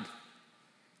God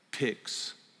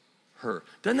picks her.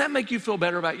 Doesn't that make you feel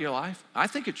better about your life? I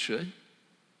think it should.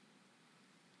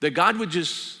 That God would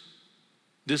just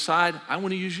decide, I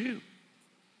want to use you.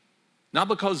 Not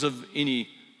because of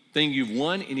anything you've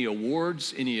won, any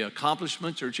awards, any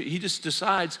accomplishments, he just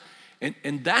decides,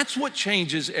 and that's what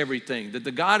changes everything, that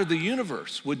the God of the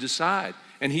universe would decide,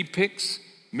 and he picks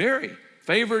Mary,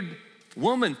 favored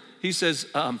woman. He says,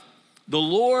 the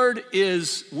Lord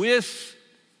is with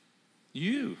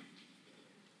you.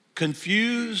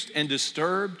 Confused and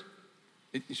disturbed?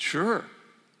 Sure.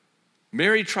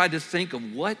 Mary tried to think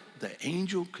of what the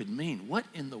angel could mean. What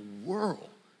in the world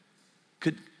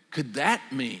could that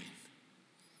mean?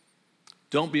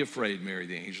 Don't be afraid, Mary,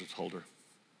 the angel told her.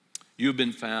 You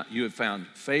have found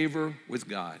favor with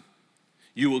God.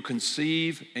 You will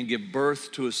conceive and give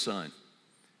birth to a son,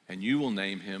 and you will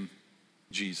name him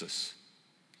Jesus.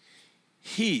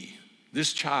 He,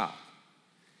 this child,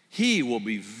 he will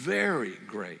be very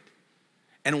great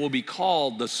and will be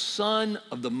called the Son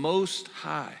of the Most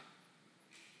High.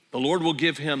 The Lord will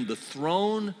give him the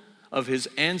throne of his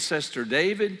ancestor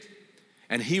David,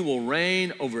 and he will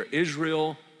reign over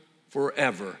Israel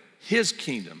forever. His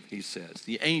kingdom, he says,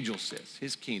 the angel says,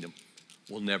 his kingdom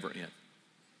will never end.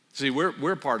 See,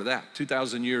 we're a part of that.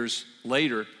 2,000 years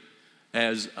later,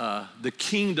 as the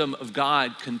kingdom of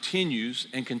God continues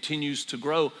and continues to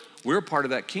grow, we're a part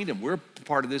of that kingdom. We're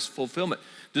part of this fulfillment.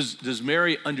 Does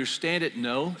Mary understand it?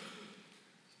 No.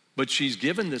 But she's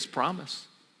given this promise.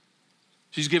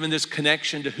 She's given this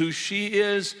connection to who she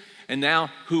is and now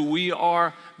who we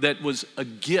are. That was a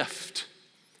gift.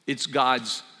 It's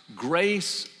God's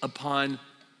grace upon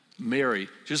Mary,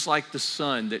 just like the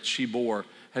son that she bore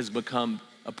has become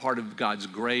a part of God's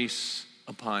grace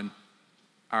upon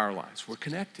our lives. We're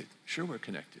connected. Sure, we're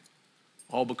connected.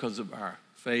 All because of our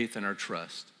faith and our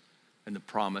trust and the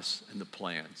promise and the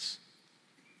plans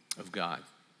of God.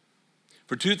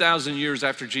 For 2,000 years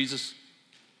after Jesus,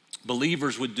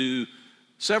 believers would do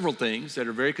several things that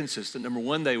are very consistent. Number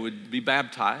one, they would be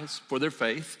baptized for their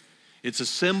faith. It's a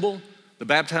symbol. The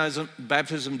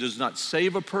baptism does not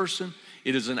save a person.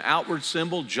 It is an outward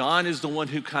symbol. John is the one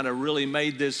who kind of really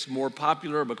made this more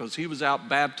popular because he was out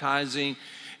baptizing,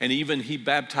 and even he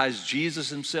baptized Jesus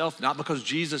himself, not because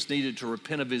Jesus needed to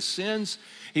repent of his sins.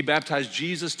 He baptized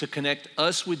Jesus to connect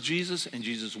us with Jesus, and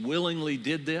Jesus willingly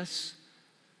did this.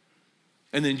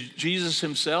 And then Jesus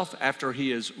himself, after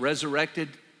he is resurrected,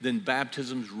 then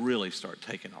baptisms really start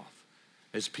taking off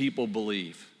as people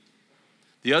believe.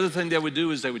 The other thing they would do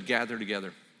is they would gather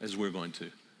together, as we're going to.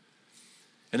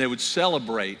 And they would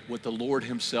celebrate what the Lord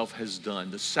himself has done,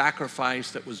 the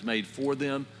sacrifice that was made for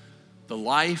them, the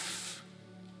life,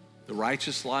 the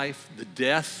righteous life, the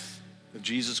death of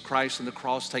Jesus Christ on the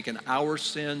cross, taking our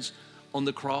sins on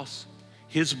the cross,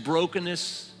 his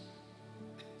brokenness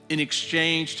in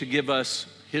exchange to give us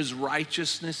his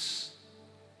righteousness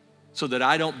so that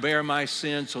I don't bear my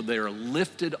sin, so they are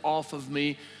lifted off of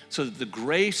me, so that the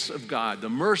grace of God, the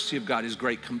mercy of God, his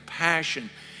great compassion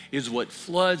is what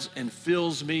floods and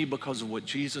fills me because of what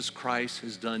Jesus Christ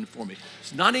has done for me.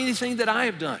 It's not anything that I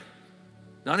have done,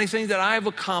 not anything that I have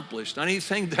accomplished, not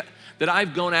anything that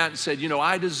I've gone out and said, you know,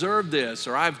 I deserve this,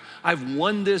 or I've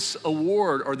won this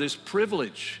award or this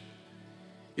privilege.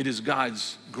 It is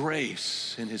God's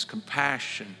grace and his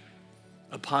compassion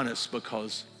upon us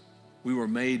because we were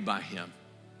made by him,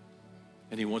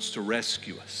 and he wants to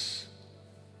rescue us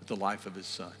with the life of his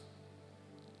son.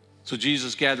 So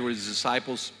Jesus gathered with his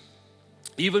disciples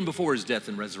even before his death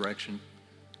and resurrection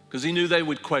because he knew they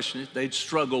would question it. They'd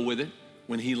struggle with it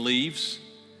when he leaves,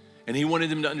 and he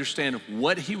wanted them to understand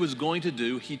what he was going to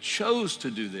do. He chose to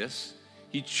do this.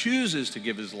 He chooses to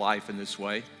give his life in this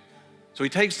way. So he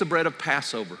takes the bread of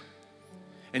Passover,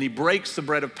 and he breaks the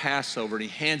bread of Passover, and he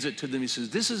hands it to them. He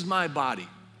says, "This is my body,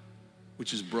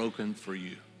 which is broken for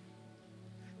you."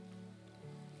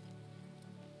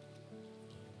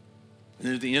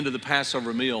 And at the end of the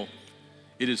Passover meal,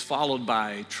 it is followed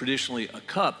by traditionally a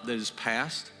cup that is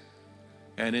passed.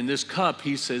 And in this cup,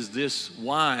 he says, this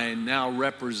wine now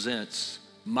represents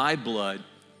my blood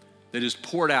that is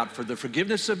poured out for the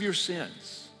forgiveness of your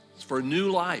sins. It's for a new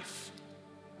life,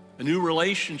 a new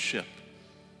relationship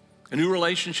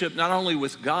not only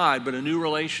with God, but a new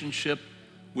relationship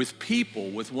with people,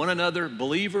 with one another,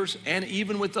 believers, and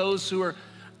even with those who are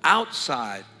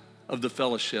outside of the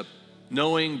fellowship.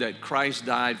 Knowing that Christ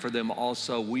died for them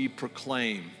also, we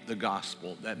proclaim the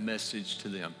gospel, that message to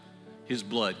them. His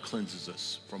blood cleanses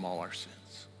us from all our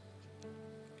sins.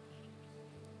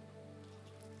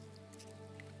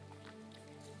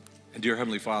 And dear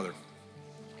Heavenly Father,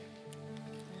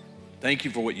 thank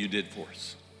you for what you did for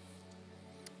us.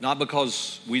 Not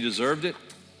because we deserved it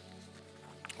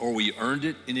or we earned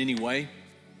it in any way,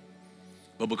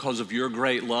 but because of your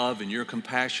great love and your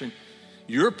compassion,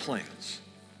 your plans,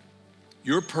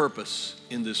 your purpose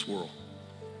in this world.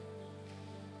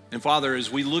 And Father,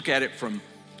 as we look at it from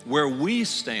where we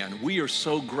stand, we are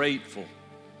so grateful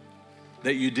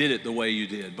that you did it the way you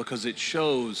did, because it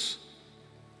shows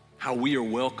how we are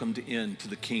welcomed into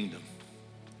the kingdom,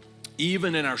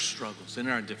 even in our struggles, in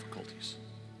our difficulties.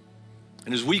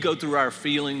 And as we go through our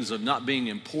feelings of not being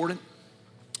important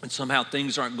and somehow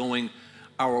things aren't going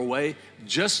our way,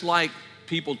 just like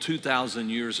people 2,000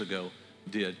 years ago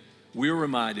did, we're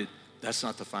reminded that's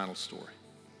not the final story.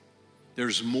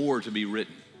 There's more to be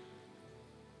written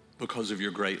because of your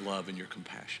great love and your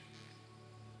compassion.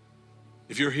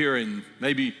 If you're here and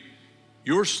maybe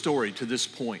your story to this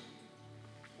point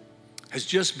has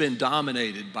just been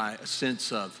dominated by a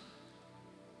sense of,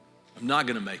 I'm not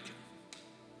gonna make it.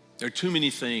 There are too many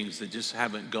things that just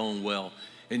haven't gone well.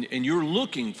 And you're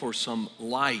looking for some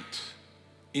light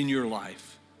in your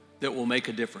life that will make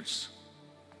a difference.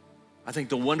 I think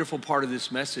the wonderful part of this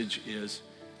message is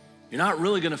you're not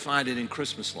really gonna find it in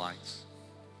Christmas lights.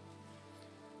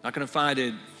 Not gonna find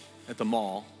it at the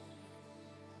mall,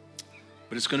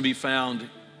 but it's gonna be found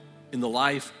in the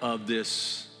life of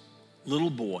this little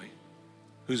boy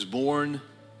who's born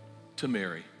to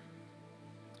Mary,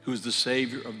 who is the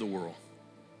Savior of the world,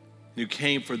 and who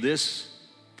came for this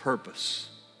purpose,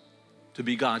 to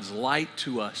be God's light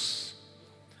to us,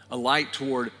 a light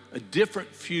toward a different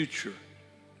future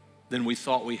than we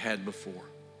thought we had before.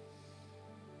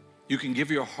 You can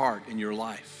give your heart and your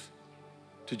life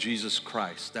to Jesus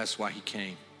Christ. That's why he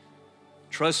came.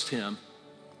 Trust him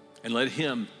and let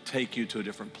him take you to a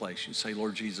different place. You say,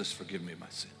 Lord Jesus, forgive me my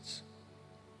sins.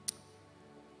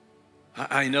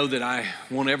 I know that I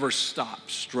won't ever stop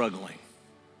struggling,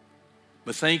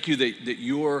 but thank you that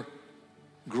your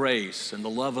grace and the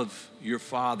love of your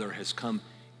Father has come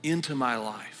into my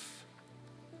life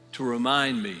to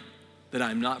remind me that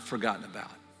I'm not forgotten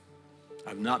about.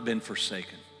 I've not been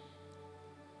forsaken.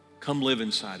 Come live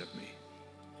inside of me.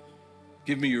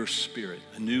 Give me your spirit,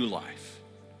 a new life.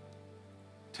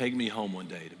 Take me home one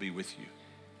day to be with you.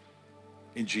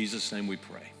 In Jesus' name we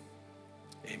pray.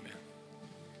 Amen.